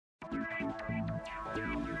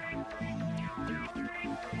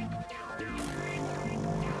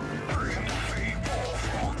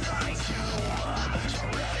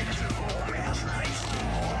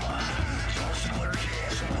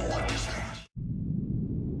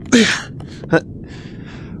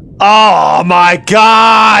Oh my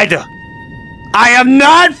god! I am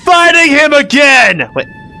not fighting him again!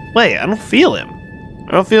 Wait, I don't feel him.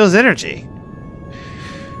 I don't feel his energy.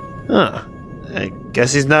 Huh. I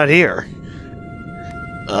guess he's not here.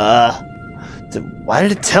 Then why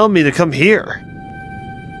did it tell me to come here?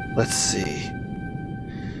 Let's see.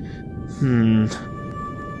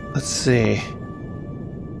 Let's see.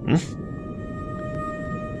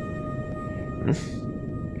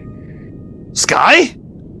 Sky?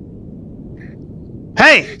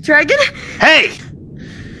 Hey! Dragon? Hey!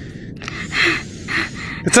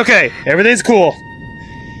 It's okay. Everything's cool.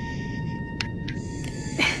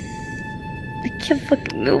 I can't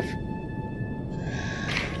fucking move.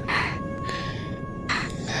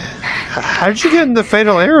 How did you get in the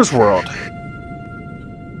Fatal Errors world?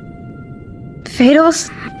 Fatals?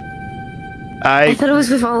 I thought it was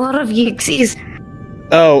with a lot of Yeeksies.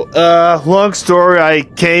 Oh, long story.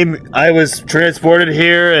 I was transported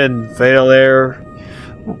here, and Fatal Error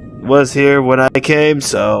was here when I came,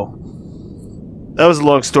 so that was a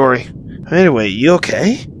long story. Anyway, you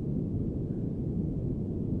okay?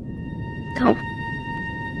 No.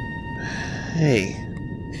 Hey,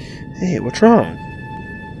 what's wrong?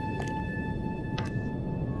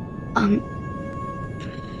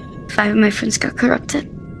 5 of my friends got corrupted.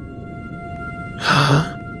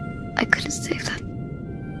 Huh? I couldn't save them.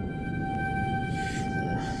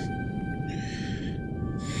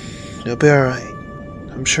 You'll be alright.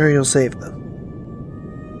 I'm sure you'll save them.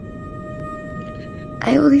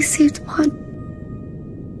 I only saved one.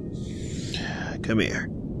 Come here.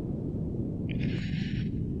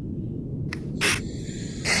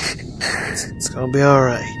 It's gonna be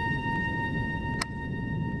alright.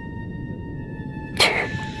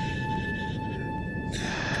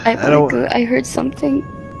 I heard something.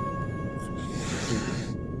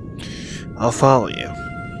 I'll follow you.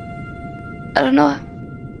 I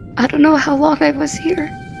don't know how long I was here.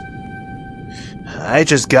 I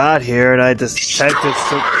just got here and I detected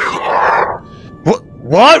some...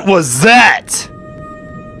 What was that?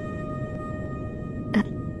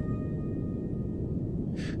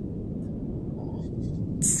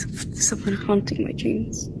 Someone haunting my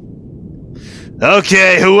dreams.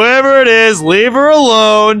 Okay, whoever it is, leave her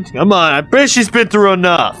alone. Come on, I bet she's been through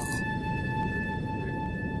enough.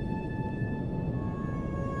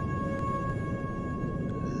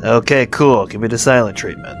 Okay, cool. Give me the silent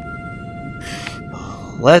treatment.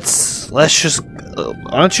 Let's just... why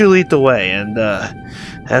don't you lead the way, and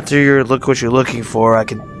after you look what you're looking for, I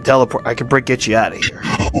can teleport. I can get you out of here.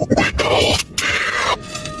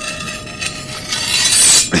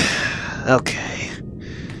 Okay.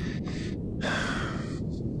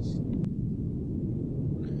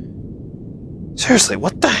 Seriously,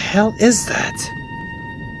 what the hell is that?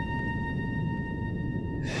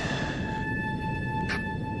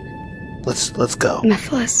 Let's go.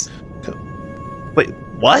 Mephiles. Wait,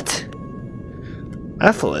 what?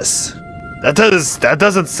 Mephiles? That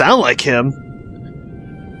doesn't sound like him.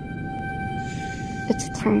 It's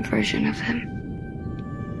a clone version of him.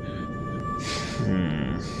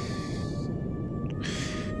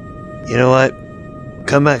 You know what?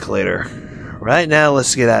 Come back later. Right now,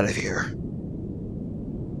 let's get out of here.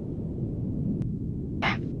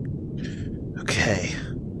 Okay.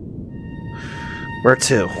 Where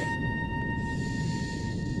to?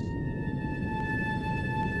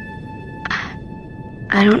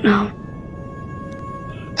 I don't know.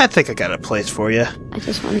 I think I got a place for you. I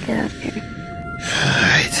just want to get out of here.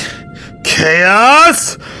 Alright.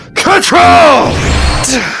 Chaos Control!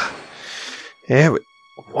 Here we...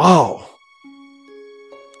 Whoa.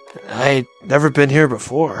 I'd never been here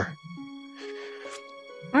before.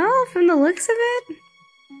 Well, from the looks of it...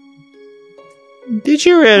 Did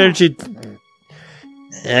your energy...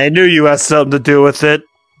 I knew you had something to do with it.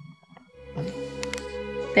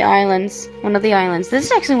 The islands. One of the islands. This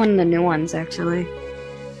is actually one of the new ones, actually.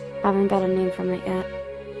 I haven't got a name from it yet.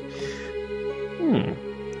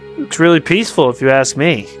 It's really peaceful, if you ask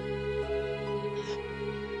me.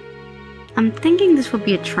 I'm thinking this will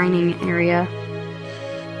be a training area.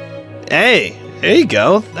 Hey, there you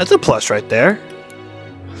go. That's a plus right there.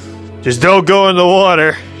 Just don't go in the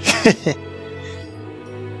water.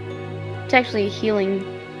 It's actually a healing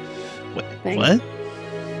thing. What?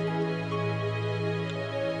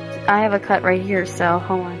 I have a cut right here, so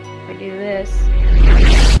hold on. If I do this...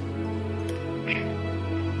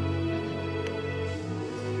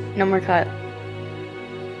 No more cut.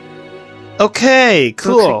 Okay,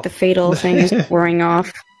 cool. Looks like the fatal thing is wearing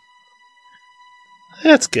off.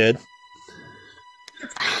 That's good.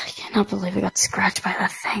 I cannot believe I got scratched by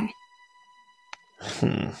that thing.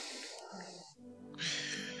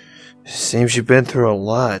 Seems you've been through a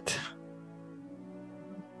lot.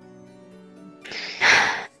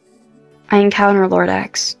 I encounter Lord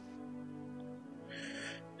X.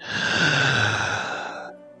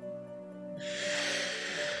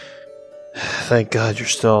 Thank God you're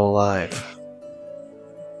still alive.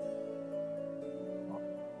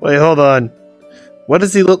 Wait, hold on. What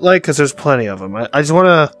does he look like? Because there's plenty of them. I just want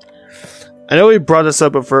to... I know we brought this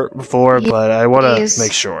up before, but I want to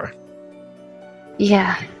make sure.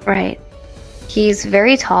 Yeah, right. He's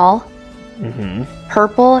very tall. Mm-hmm.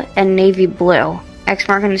 Purple and navy blue. X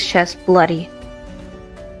mark on his chest, bloody.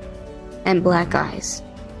 And black eyes.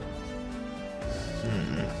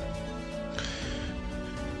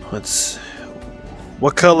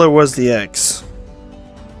 What color was the X?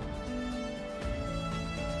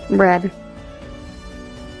 Red.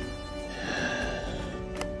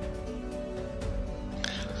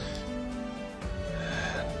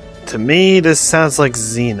 To me, this sounds like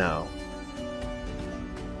Xeno.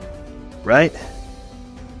 Right?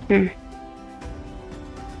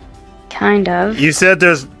 Kind of. You said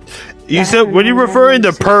there's... You said, when you're referring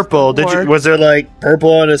to purple, was there like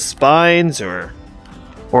purple on his spines or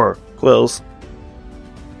quills?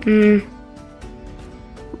 Well,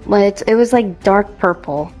 it was like dark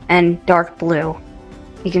purple and dark blue,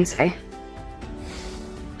 you can say.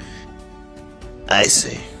 I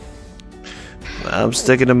see. Well, I'm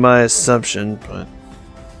sticking to my assumption,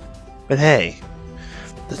 but hey,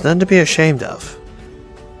 there's nothing to be ashamed of.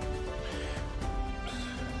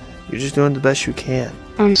 You're just doing the best you can.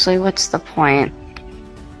 Honestly, what's the point?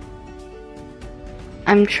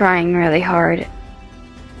 I'm trying really hard.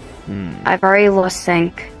 I've already lost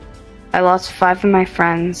Sync. I lost 5 of my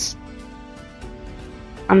friends.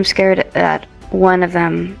 I'm scared that one of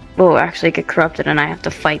them will actually get corrupted and I have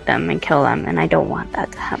to fight them and kill them, and I don't want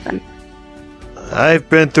that to happen. I've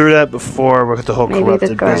been through that before with the whole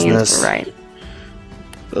corrupted the Guardians business. Are right.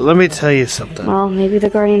 But let me tell you something. Well, maybe the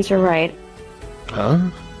Guardians are right. Huh?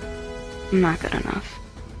 I'm not good enough.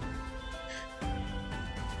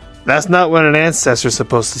 That's not what an ancestor's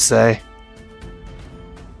supposed to say.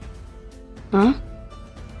 Huh?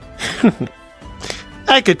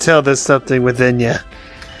 I could tell there's something within you.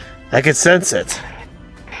 I could sense it.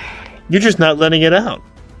 You're just not letting it out.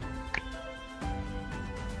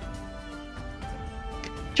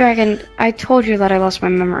 Dragon, I told you that I lost my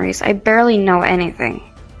memories. I barely know anything.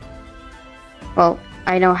 Well,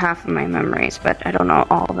 I know half of my memories, but I don't know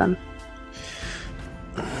all of them.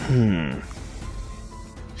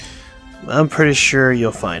 I'm pretty sure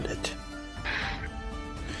you'll find it.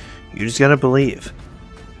 You just gotta believe.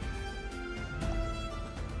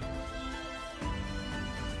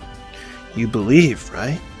 You believe,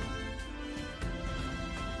 right?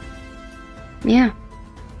 Yeah.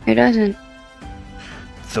 Who doesn't?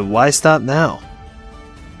 So why stop now?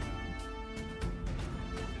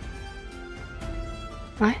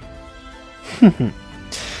 What? Let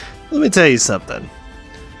me tell you something.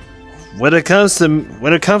 When it comes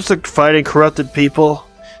to fighting corrupted people,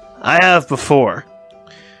 I have before.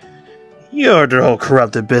 You heard the whole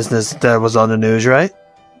corrupted business that was on the news, right?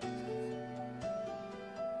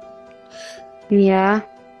 Yeah.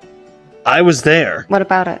 I was there. What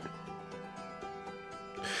about it?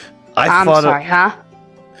 I'm sorry, huh?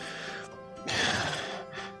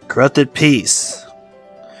 Corrupted peace.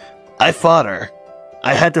 I fought her.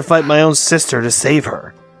 I had to fight my own sister to save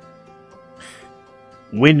her.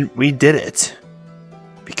 We did it.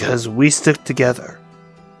 Because we stuck together.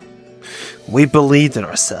 We believed in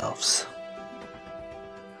ourselves.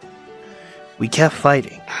 We kept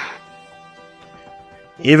fighting.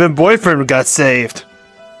 Even boyfriend got saved.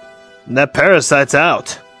 And that parasite's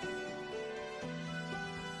out.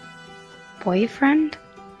 Boyfriend?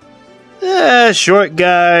 Short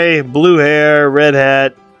guy, blue hair, red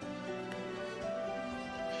hat.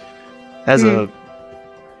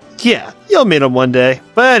 Yeah, you'll meet him one day.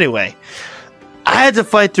 But anyway, I had to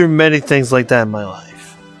fight through many things like that in my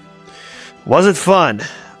life. Wasn't fun.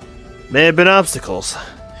 May have been obstacles.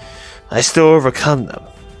 I still overcome them.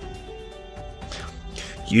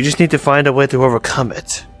 You just need to find a way to overcome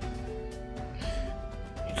it.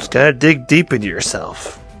 You just gotta dig deep into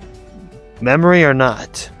yourself. Memory or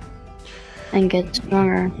not. And get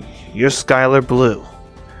stronger. You're Skylar Blue.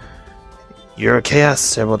 You're a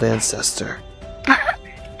Chaos Emerald ancestor.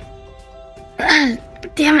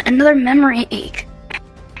 Damn it, another memory ache.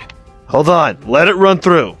 Hold on, let it run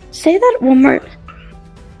through. Say that one more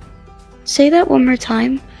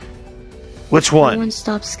time. Which one? No one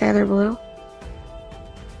stops Skylar Blue.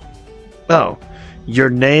 Oh, your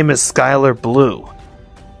name is Skylar Blue.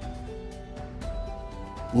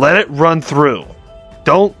 Let it run through.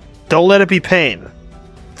 Don't let it be pain.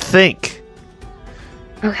 Think.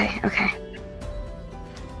 Okay, okay.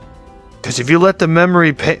 Because if you let the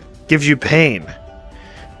memory give you pain,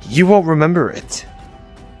 you won't remember it.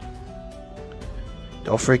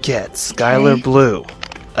 Don't forget, Skylar Blue,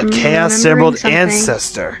 a Chaos Emerald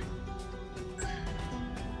ancestor.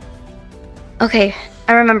 Okay,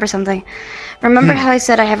 I remember something. Remember how I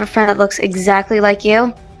said I have a friend that looks exactly like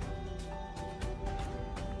you?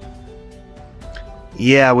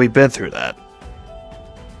 Yeah, we've been through that.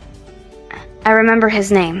 I remember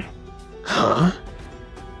his name. Huh?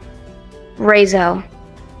 Reizo.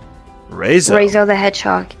 Reizo? Reizo the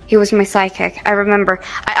Hedgehog. He was my sidekick. I remember.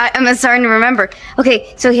 I'm starting to remember.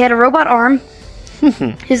 Okay, so he had a robot arm.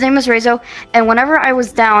 His name was Reizo, and whenever I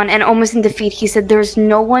was down and almost in defeat, he said, "There's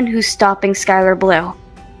no one who's stopping Skylar Blue."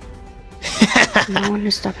 No one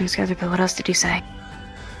who's stopping Skylar Blue. What else did he say?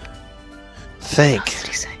 Think.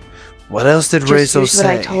 What else did he say? What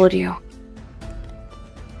I told you.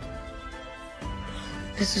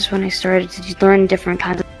 This is when I started to learn different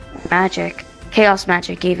kinds of magic. Chaos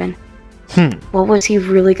magic, even. What was he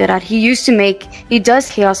really good at? He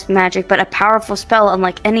does chaos magic, but a powerful spell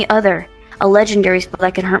unlike any other. A legendary spell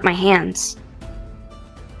that can hurt my hands.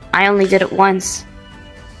 I only did it once.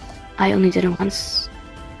 You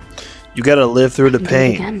gotta live through the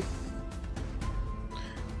pain.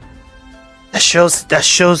 That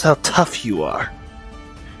shows how tough you are.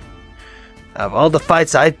 Out of all the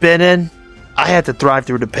fights I've been in, I had to thrive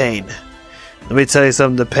through the pain. Let me tell you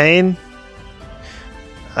something, the pain,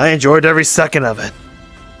 I enjoyed every second of it.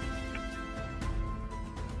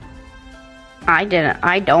 I didn't.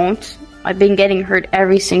 I don't. I've been getting hurt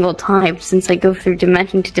every single time since I go through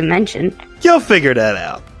dimension to dimension. You'll figure that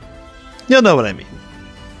out. You'll know what I mean.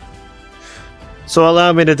 So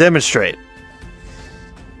allow me to demonstrate.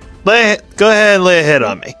 Go ahead and lay a hit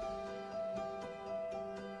on me.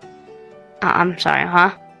 I'm sorry,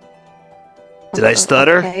 huh? Did I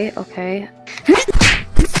stutter? Okay.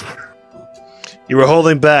 You were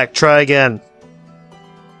holding back. Try again.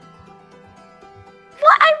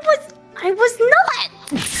 What? I was not!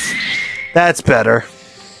 That's better.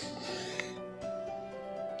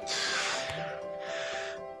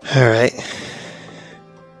 Alright.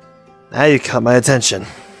 Now you caught my attention.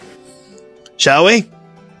 Shall we?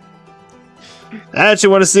 I actually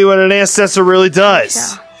want to see what an ancestor really does.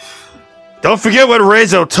 Yeah. Don't forget what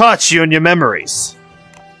Reizo taught you in your memories.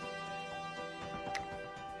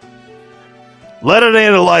 Let it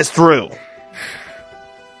analyze through.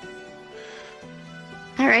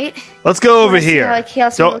 Alright. Let's go over here. How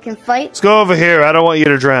Chaos Emerald can fight? Let's go over here. I don't want you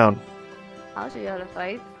to drown. I'll show you how to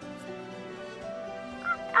fight.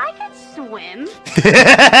 I can swim.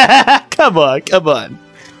 Come on.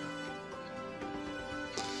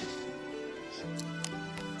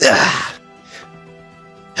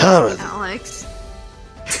 Alex.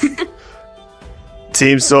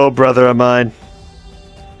 Team Soul, brother of mine.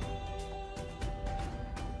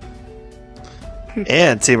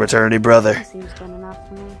 And Team Eternity, brother. That seems good enough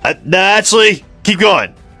for me. Nah, actually, keep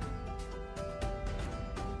going.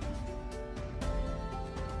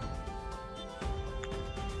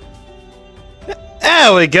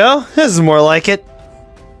 There we go. This is more like it.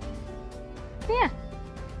 Yeah.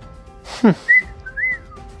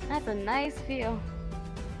 That's a nice view.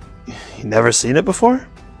 You never seen it before?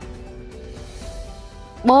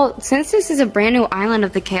 Well, since this is a brand new island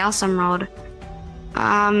of the Chaos Emerald,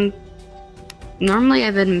 normally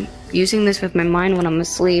I've been using this with my mind when I'm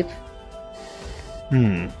asleep.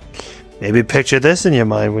 Maybe picture this in your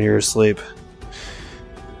mind when you're asleep.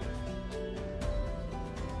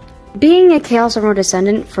 Being a Chaos Emerald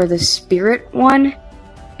Descendant for the Spirit one,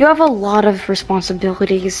 you have a lot of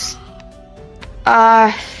responsibilities.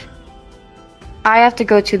 I have to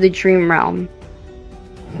go to the Dream Realm.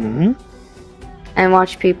 And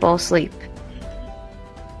watch people sleep.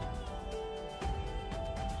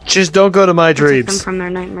 Just don't go to my dreams. Protect them from their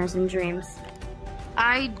nightmares and dreams.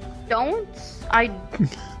 I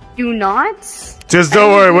do not. Just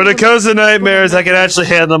don't worry. When it comes to nightmares, I can actually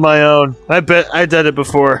handle my own. I bet I did it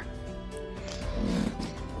before.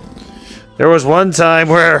 There was one time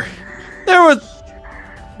where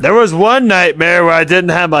there was one nightmare where I didn't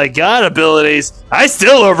have my god abilities. I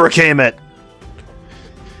still overcame it.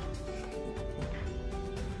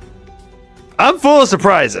 I'm full of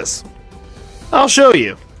surprises. I'll show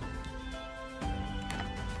you.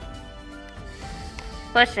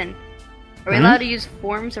 Question. Are we allowed to use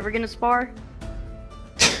forms if we're gonna spar?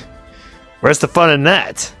 Where's the fun in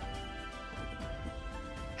that?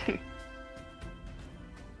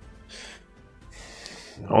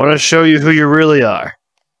 I want to show you who you really are.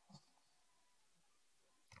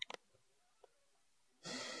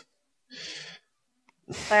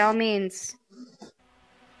 By all means.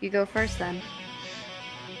 You go first then.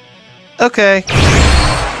 Okay.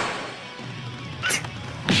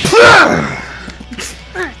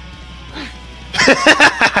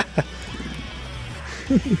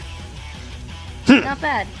 Not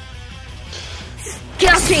bad.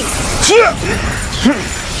 Chaos King!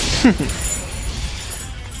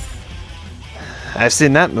 I've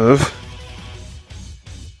seen that move.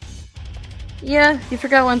 Yeah, you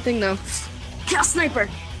forgot one thing though. Chaos Sniper!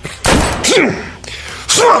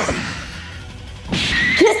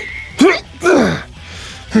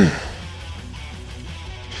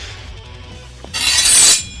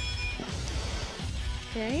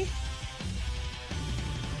 Okay.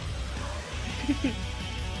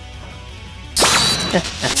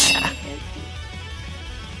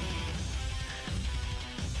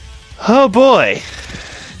 Oh boy.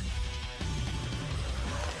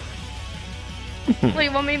 Wait,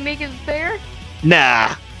 you want me to make it fair?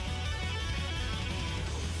 Nah.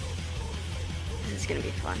 This is gonna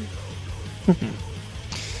be fun.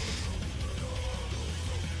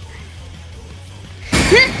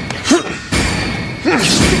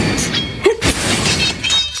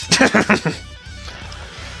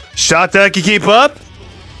 Shot that can keep up?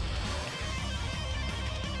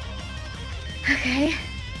 Okay.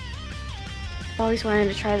 I've always wanted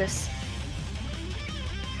to try this.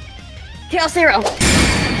 Chaos Arrow!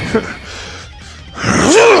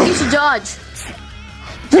 You should dodge.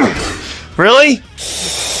 Really?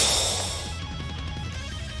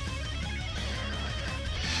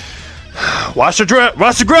 Watch the ground,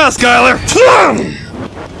 Skylar!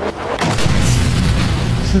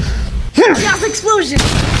 Chaos Explosion!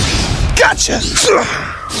 Gotcha!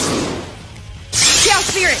 Chaos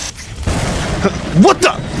Spirit! What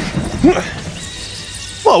the?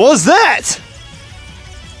 What was that?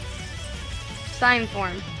 Sign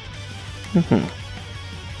form.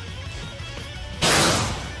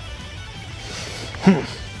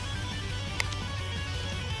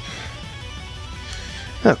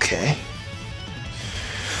 Okay.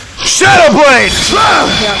 Shadow Blade!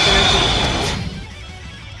 Chaos Energy.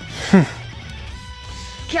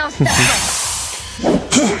 Chaos Death.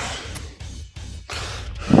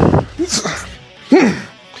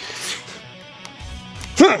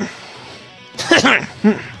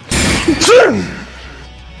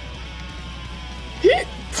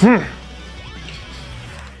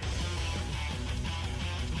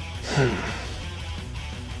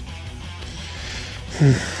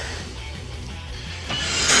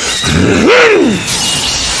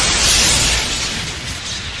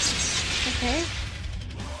 Okay.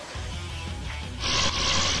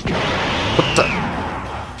 What the?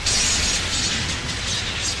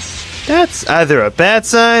 That's either a bad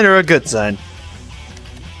sign or a good sign.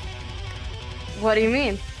 What do you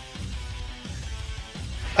mean?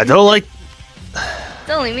 I don't like. It's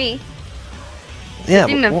only me. Yeah.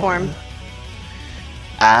 Demon form.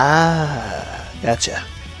 Ah, gotcha.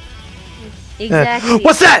 Exactly.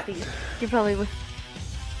 What's that? You probably would.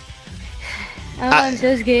 Oh, I'm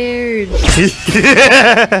so scared.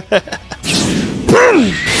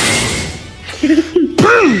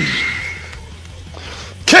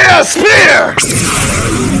 Chaos Spear!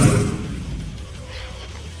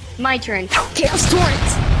 My turn. Chaos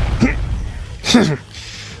Torrent!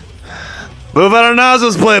 Move out of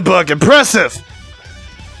Nozzle's playbook. Impressive!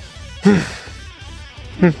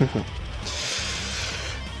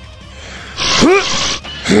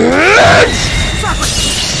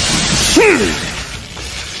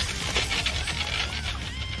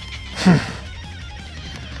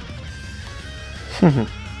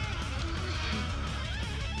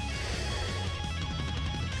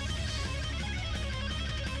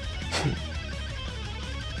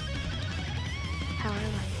 Power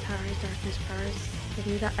light, power darkness, powers. Give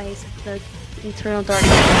me the ice of the internal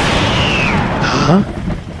darkness. Huh?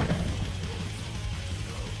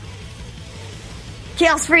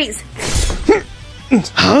 Chaos Freeze!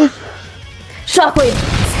 Huh? Shockwave!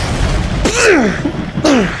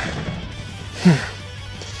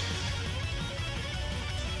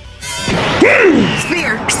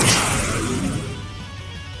 Spear!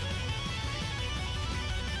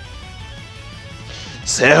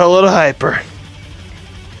 Say hello to Hyper.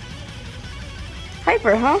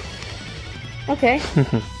 Hyper, huh? Okay.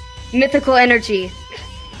 Mythical energy.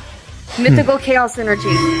 Mythical chaos energy.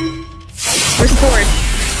 Restored.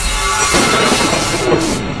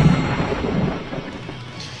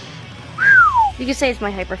 You can say it's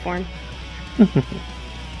my hyper form.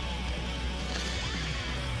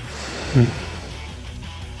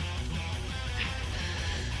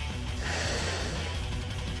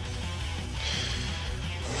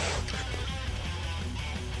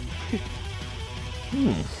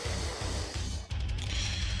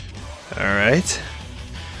 Alright.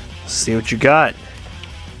 Let's see what you got.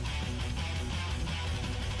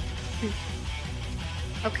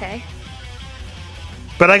 Okay.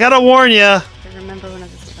 But I gotta warn you. I remember one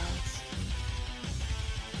of the spells.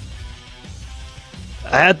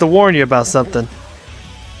 I had to warn you about something.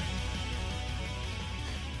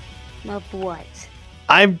 Of what?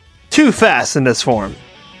 I'm too fast in this form.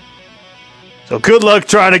 So good luck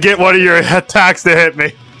trying to get one of your attacks to hit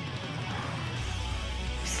me.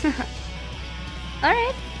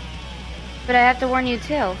 Alright. But I have to warn you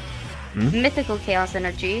too. Mythical chaos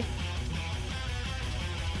energy.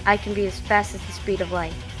 I can be as fast as the speed of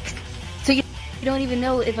light. So you don't even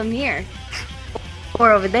know if I'm here.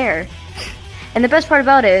 Or over there. And the best part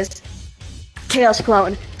about it is... Chaos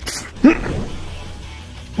clone.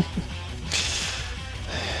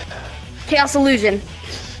 Chaos illusion.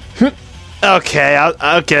 Okay,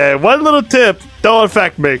 okay. One little tip. Don't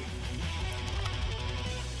affect me.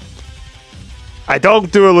 I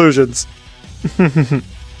don't do illusions.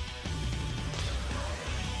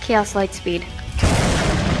 Chaos light speed.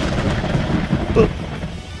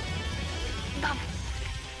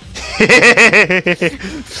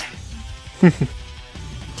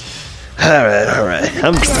 Alright.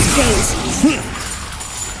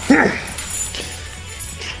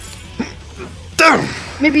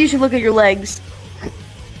 Maybe you should look at your legs.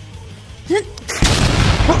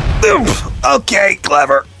 Okay,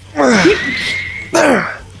 clever.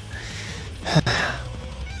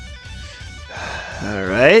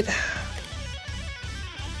 Alright.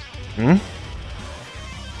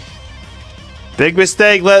 Big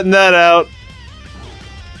mistake letting that out.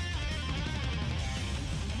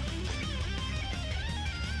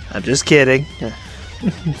 I'm just kidding.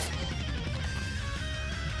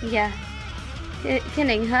 Yeah.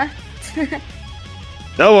 Kidding, huh?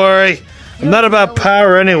 Don't worry. I'm not about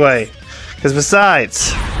power anyway. Because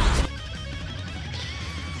besides...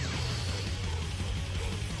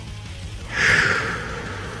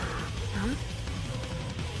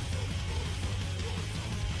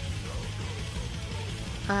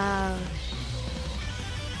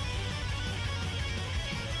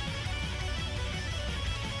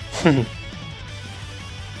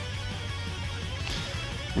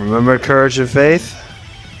 Remember courage and faith?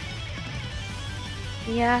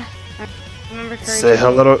 Yeah, I remember courage. Say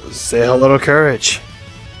hello to courage.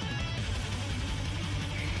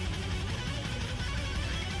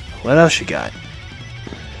 What else you got?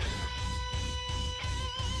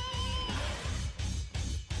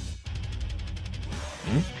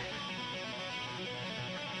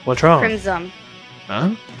 What's wrong? Crimson. Huh?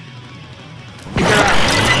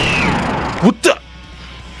 What the?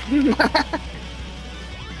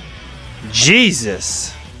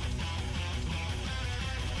 Jesus.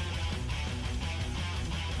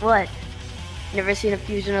 What? Never seen a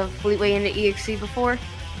fusion of Fleetway into EXC before?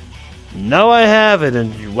 No, I haven't,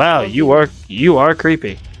 and wow, you are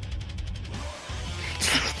creepy.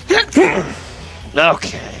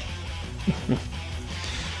 Okay.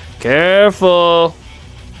 Careful.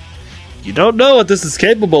 You don't know what this is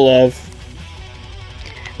capable of.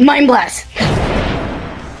 Mind blast.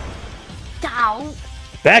 Ow.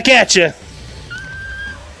 Back at you.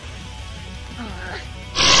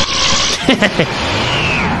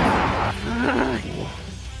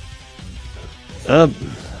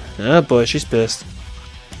 Oh boy, she's pissed.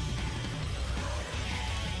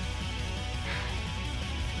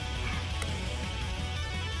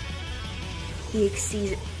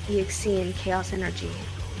 EXC and chaos energy.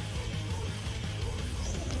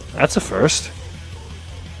 That's a first.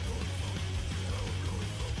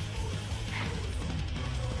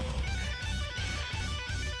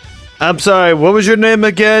 I'm sorry, what was your name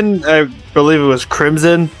again? I believe it was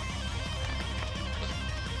Crimson.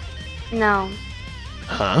 No.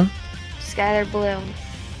 Huh? Skylar Blue.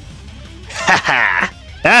 Haha!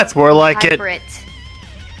 That's more like it. Brit.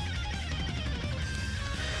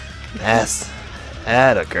 That's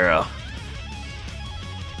a girl.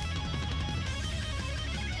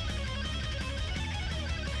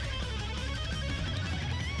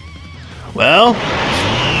 Well?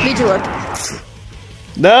 Need to look.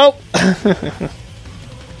 Nope.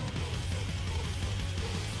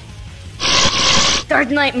 Dark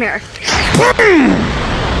Nightmare.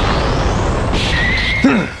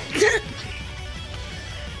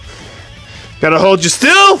 Gotta hold you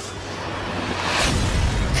still?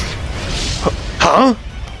 Huh?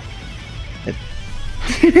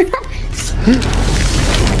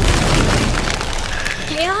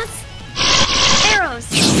 Chaos? Arrows.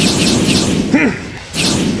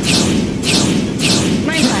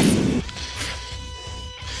 Mind blast.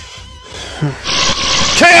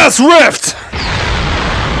 Chaos Rift!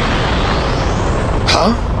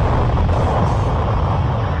 Huh?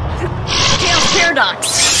 Chaos Paradox!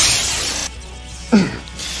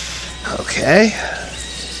 Okay.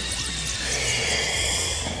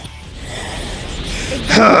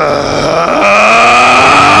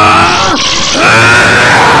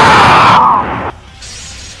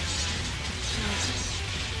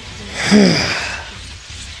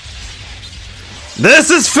 This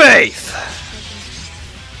is faith!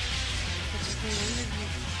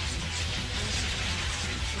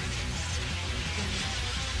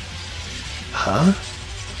 Huh?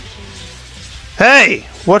 Hey!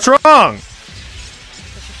 What's wrong?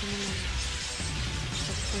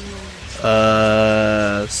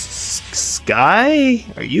 Sky?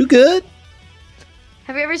 Are you good?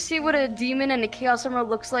 Have you ever seen what a demon and a Chaos Emerald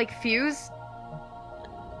looks like fused?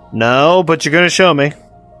 No, but you're gonna show me.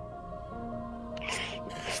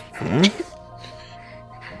 Hmm?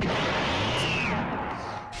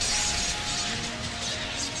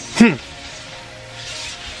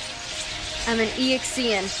 I'm an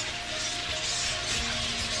EXIan.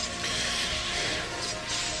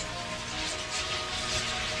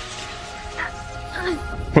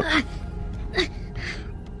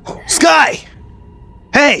 Sky!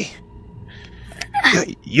 Hey!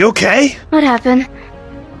 You okay? What happened?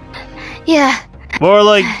 Yeah. More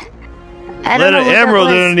like I let don't know an what that emerald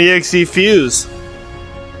was. in an EXE fuse.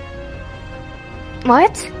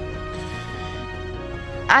 What?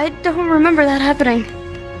 I don't remember that happening.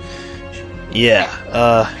 Yeah,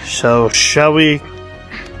 so shall we?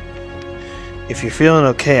 If you're feeling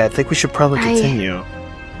okay, I think we should probably continue.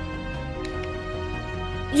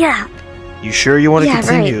 Yeah. You sure you want to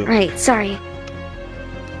continue? Right, sorry.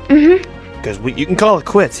 Mm-hmm. Because you can call it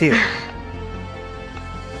quits here.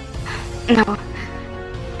 No.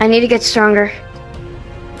 I need to get stronger.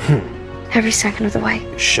 Every second of the way.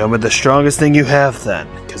 Show me the strongest thing you have then.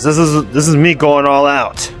 Because this is me going all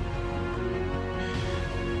out.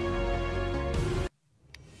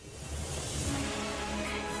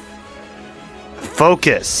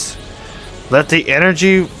 Focus. Let the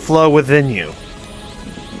energy flow within you.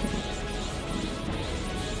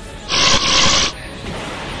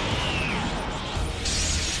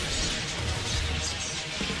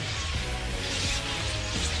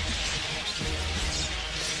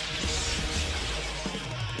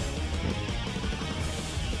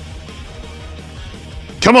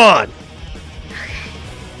 Come on!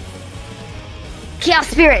 Chaos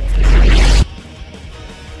Spirit!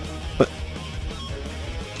 What?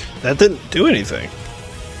 That didn't do anything.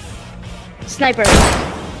 Sniper.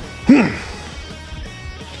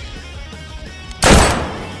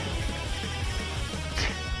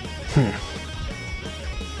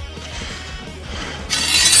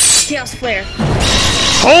 Chaos Flare.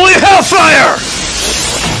 Holy Hellfire!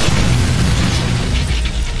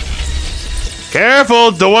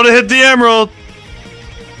 Careful! Don't want to hit the emerald!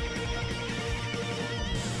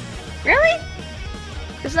 Really?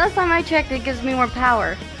 Because last time I checked, it gives me more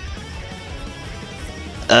power.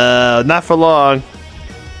 Not for long.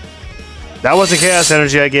 That wasn't chaos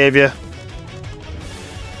energy I gave you.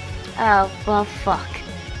 Oh, well, fuck.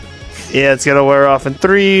 Yeah, it's gonna wear off in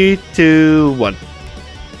 3, 2, 1.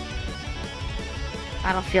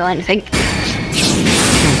 I don't feel anything.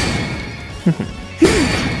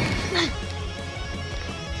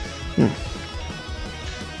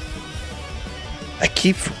 I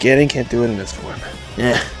keep forgetting can't do it in this form.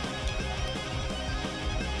 Yeah.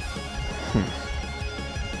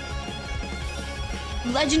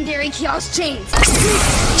 Legendary Chaos Chains.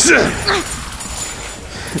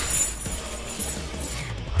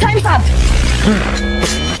 Time's up.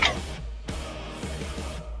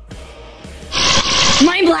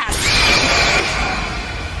 Mind Blast.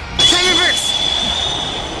 Time reverse.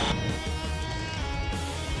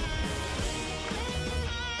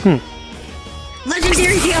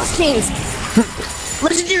 Legendary Chaos Chains.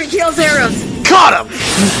 Legendary Chaos Arrows. Caught him!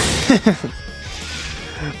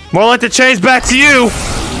 More like the chains back to you!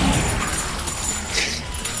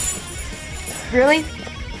 Really?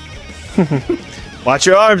 Watch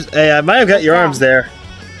your arms. Hey, I might have got your arms there.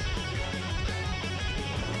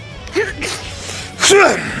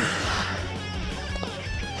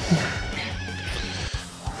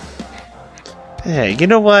 Hey, you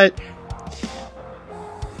know what?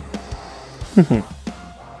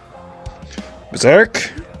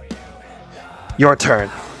 Berserk, your turn.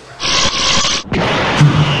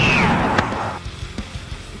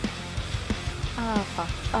 Oh fuck,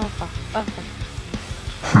 oh fuck, oh fuck.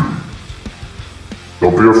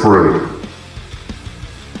 Don't be afraid.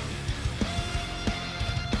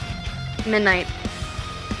 Midnight.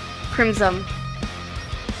 Crimson.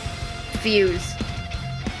 fuse.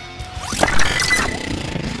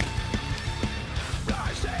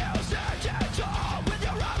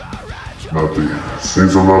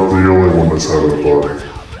 Seems I'm not the only one that's had a body.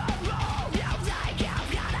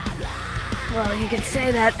 Well, you could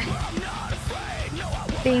say that.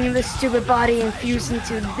 Being this stupid body infused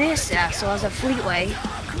into this asshole as a fleetway.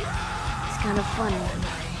 It's kind of funny.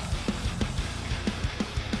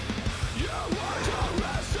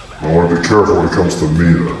 I want to be careful when it comes to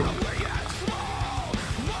me, though.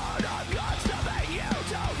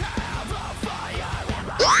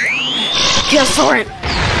 Kill Soren!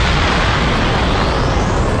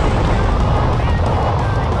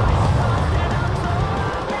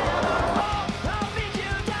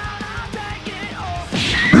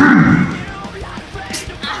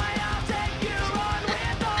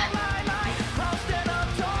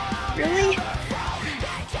 Really?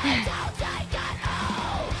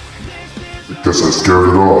 Guess I scared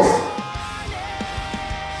it off.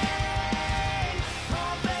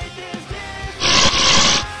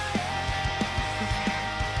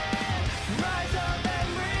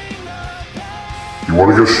 You want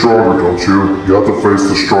to get stronger, don't you? You have to face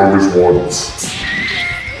the strongest ones.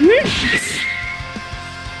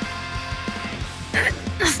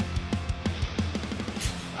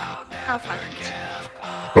 Oh, fuck.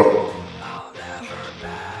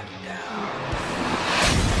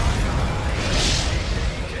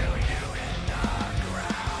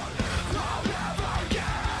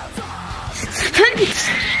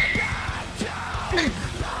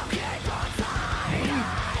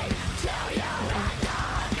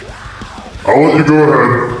 I'll let you go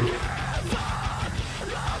ahead.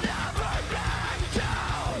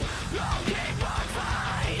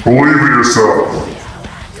 Believe in yourself.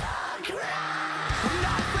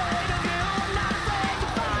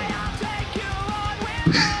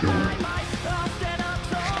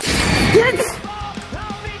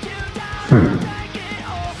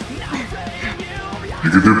 You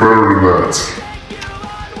can do better than that.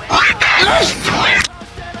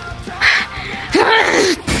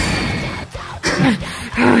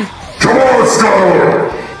 Come on, Scholar!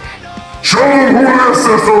 Show them who their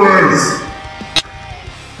sister is!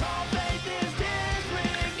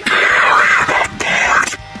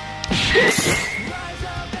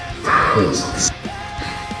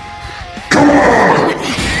 Come on!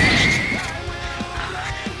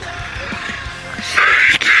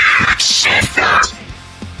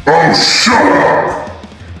 Oh, shut up!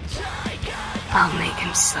 I'll make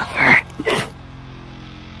him suffer.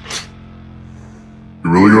 You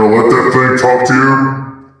really gonna let that thing talk to you?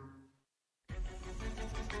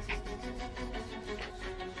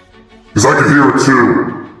 Because I can hear it too.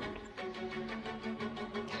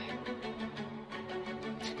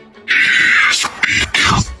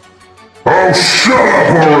 Oh, shut up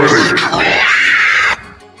already!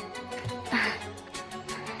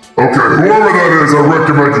 Okay, whoever that is, I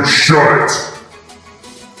recommend you shut it.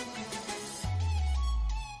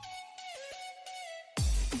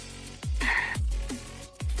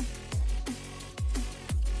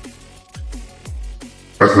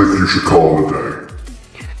 I think you should call it a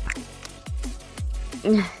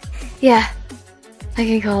day. Yeah, I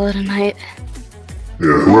can call it a night.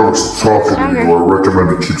 Yeah, whoever's talking to you, I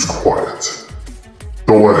recommend he keeps quiet.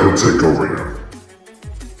 Don't let him take over you.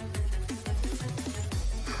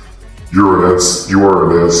 You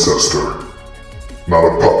are an ancestor, not a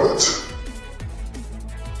puppet.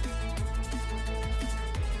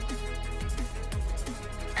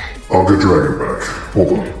 I'll get Dragon back.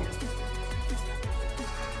 Hold on.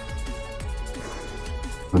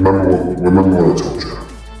 Remember what I told you.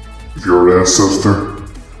 If you're an ancestor,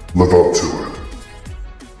 live up to it.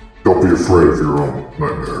 Don't be afraid of your own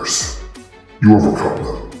nightmares. You overcome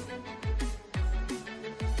them.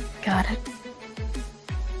 Got it.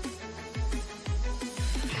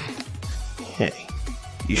 Hey,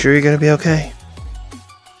 you sure you're gonna be okay?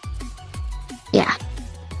 Yeah.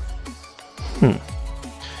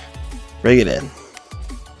 Bring it in.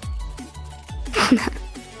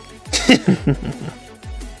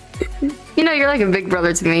 You know, you're like a big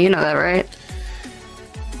brother to me, you know that, right?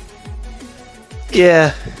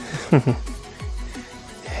 Yeah.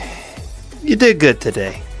 You did good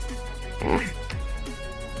today.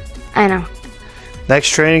 I know. Next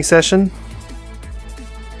training session,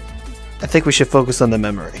 I think we should focus on the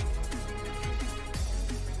memory.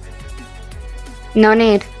 No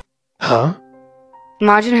need. Huh?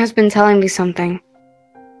 Majin has been telling me something.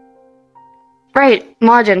 Right,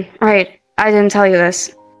 Majin, right. I didn't tell you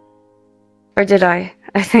this. Or did I?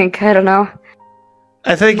 I think, I don't know.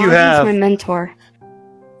 I think you Majin's have. my mentor.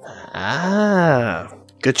 Ah,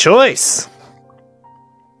 good choice.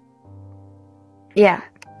 Yeah.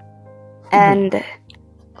 And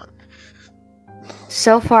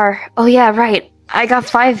so far, oh yeah, right. I got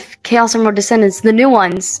 5 Chaos Emerald Descendants, the new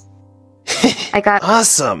ones. I got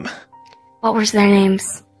Awesome. what was their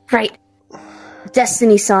names? Right.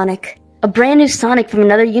 Destiny Sonic. A brand new Sonic from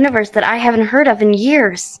another universe that I haven't heard of in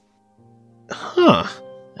years. Huh.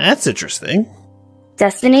 That's interesting.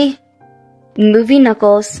 Destiny, Movie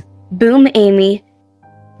Knuckles, Boom Amy,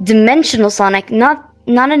 Dimensional Sonic, not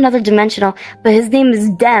another dimensional, but his name is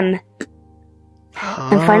Dem.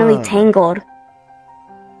 And finally Tangled.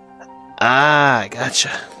 Ah,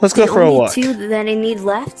 gotcha. Let's go for a walk. The only 2 that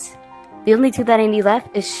I need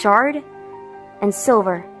left, is Shard and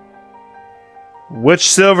Silver.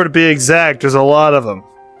 Which silver to be exact? There's a lot of them.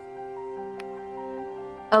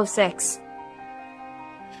 06.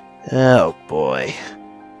 Oh boy.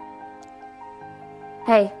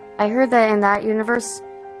 Hey, I heard that in that universe,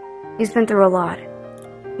 he's been through a lot.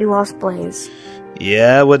 He lost Blaze.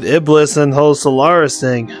 Yeah, with Iblis and the whole Solaris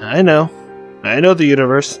thing. I know the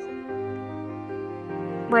universe.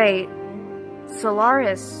 Wait,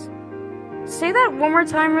 Solaris. Say that one more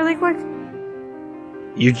time really quick.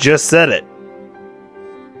 You just said it.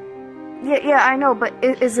 Yeah, I know, but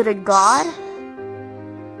is it a god?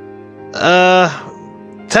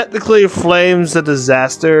 Technically Flame's a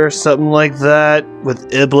disaster, something like that,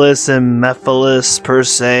 with Iblis and Mephiles per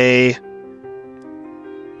se.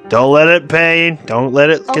 Don't let it pain. Don't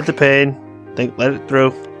let it get the pain. Let it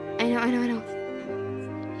through. I know.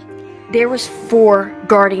 There was 4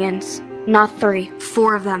 guardians, not 3.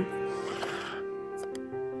 4 of them.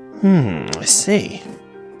 I see.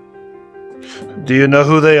 Do you know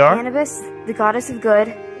who they are? Anubis, the goddess of good,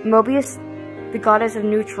 Mobius, the goddess of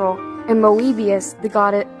neutral, and Moebius, the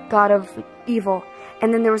god of evil.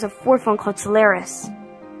 And then there was a 4th one called Solaris.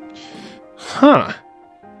 Huh.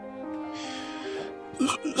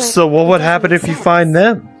 So what would happen if you find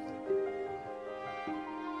them?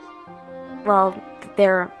 Well,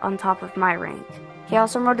 they're on top of my rank.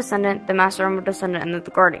 Chaos Emerald Descendant, the Master Emerald Descendant, and the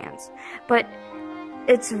Guardians. But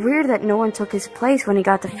it's weird that no one took his place when he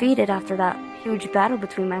got defeated after that huge battle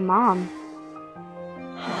between my mom.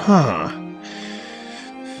 Huh.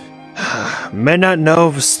 May not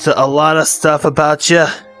know a lot of stuff about you,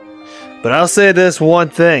 but I'll say this one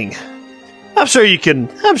thing. I'm sure you can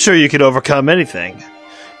overcome anything.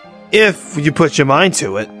 If you put your mind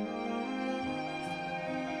to it.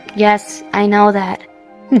 Yes, I know that.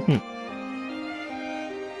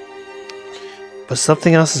 But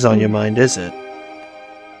something else is on your mind, is it?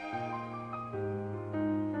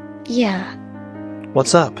 Yeah.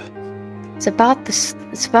 What's up? It's about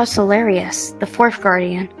Solarius, the 4th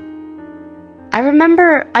guardian.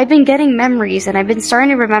 I've been getting memories, and I've been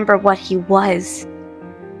starting to remember what he was.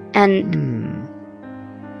 And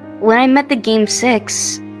when I met the Game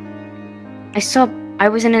 6, I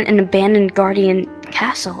was in an abandoned guardian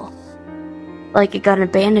castle. Like it got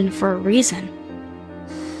abandoned for a reason.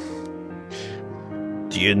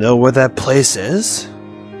 Do you know where that place is?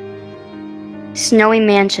 Snowy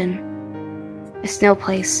Mansion. A snow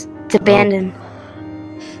place. It's abandoned.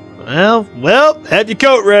 Well, have your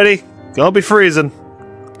coat ready. Gonna be freezing.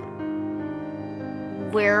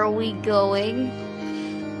 Where are we going?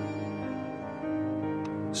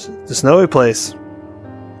 The snowy place.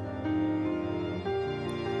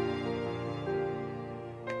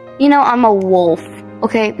 You know, I'm a wolf.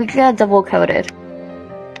 Okay, we got double-coded.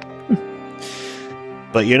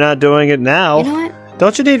 But you're not doing it now. You know what?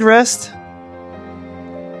 Don't you need rest?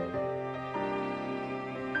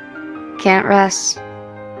 Can't rest.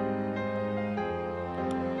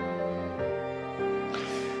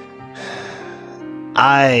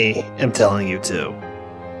 I am telling you to.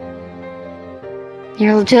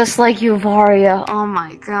 You're just like Uvaria. Oh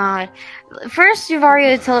my god. First,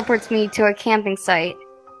 Uvaria teleports me to a camping site.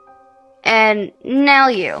 And now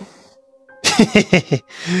you.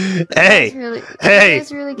 Hey, really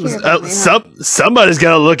somebody's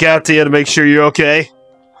got to look out to you to make sure you're okay.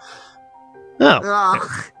 Oh, Ugh.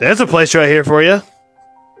 there's a place right here for you.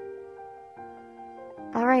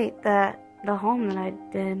 All right, the home that I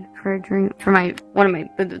did for a dream, for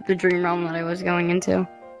the dream realm that I was going into.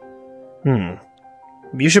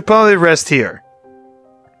 You should probably rest here.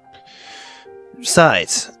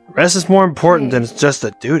 Besides, rest is more important than just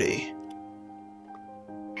a duty.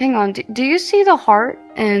 Hang on, do you see the heart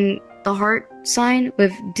and the heart sign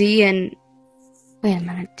with D and... Wait a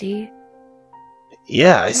minute, D?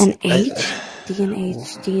 Yeah, and H? D and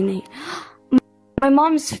H, D and H. My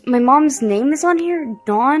mom's name is on here?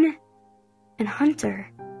 Dawn and Hunter.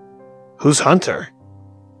 Who's Hunter?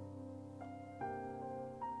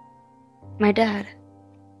 My dad.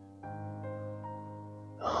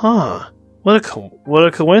 Huh. What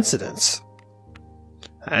a coincidence.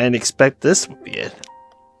 I didn't expect this would be it.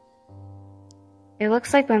 It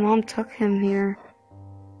looks like my mom took him here.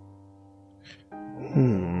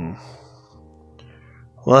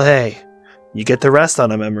 Well, hey, you get the rest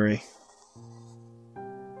on a memory.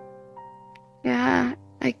 Yeah,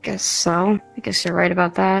 I guess so. I guess you're right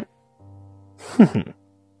about that.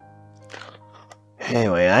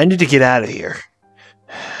 Anyway, I need to get out of here.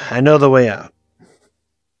 I know the way out.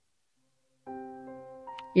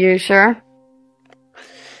 You sure?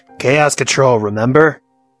 Chaos Control, remember?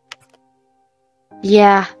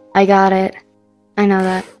 Yeah, I got it. I know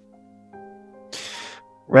that.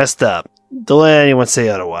 Rest up. Don't let anyone say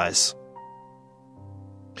otherwise.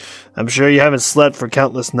 I'm sure you haven't slept for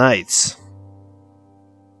countless nights.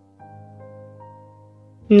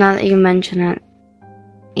 Now that you mention it.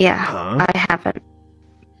 Yeah, Huh? I haven't.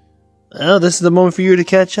 Well, this is the moment for you to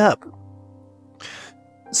catch up.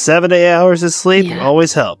 7 to 8 hours of sleep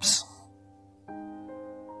always helps.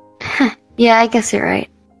 Yeah, I guess you're right.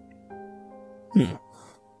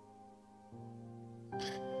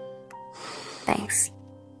 Thanks.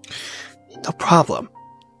 No problem.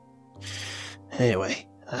 Anyway.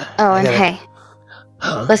 Hey.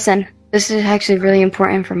 Huh? Listen, this is actually really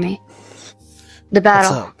important for me. The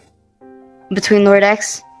battle What's up? between Lord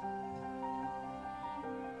X.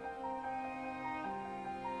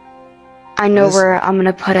 I know where I'm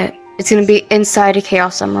gonna put it. It's gonna be inside a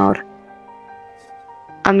Chaos Emerald.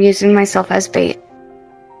 I'm using myself as bait.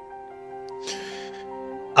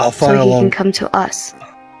 I'll fight so he can come to us.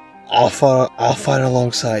 I'll fight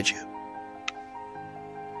alongside you.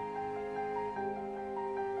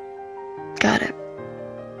 Got it.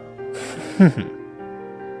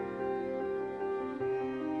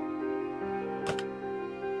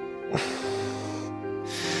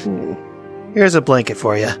 Here's a blanket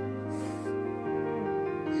for you.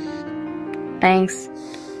 Thanks.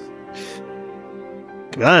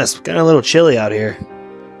 To be honest, got a little chilly out here.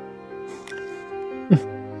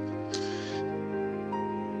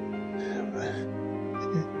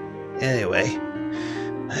 Anyway,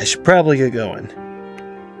 I should probably get going.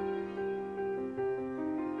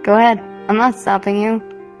 Go ahead. I'm not stopping you.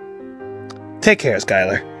 Take care,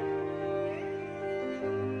 Skylar.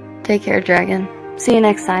 Take care, Dragon. See you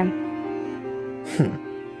next time.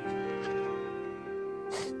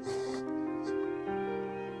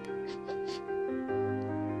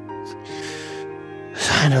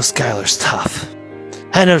 I know Skylar's tough.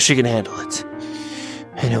 I know she can handle it.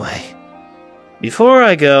 Anyway, before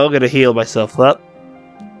I go, I'm gonna heal myself up.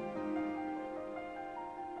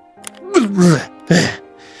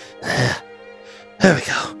 There we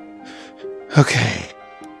go. Okay.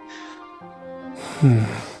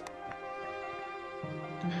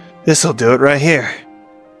 This'll do it right here.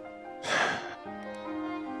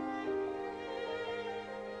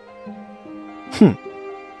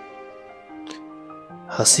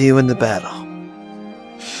 I'll see you in the battle.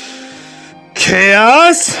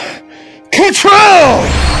 Chaos Control!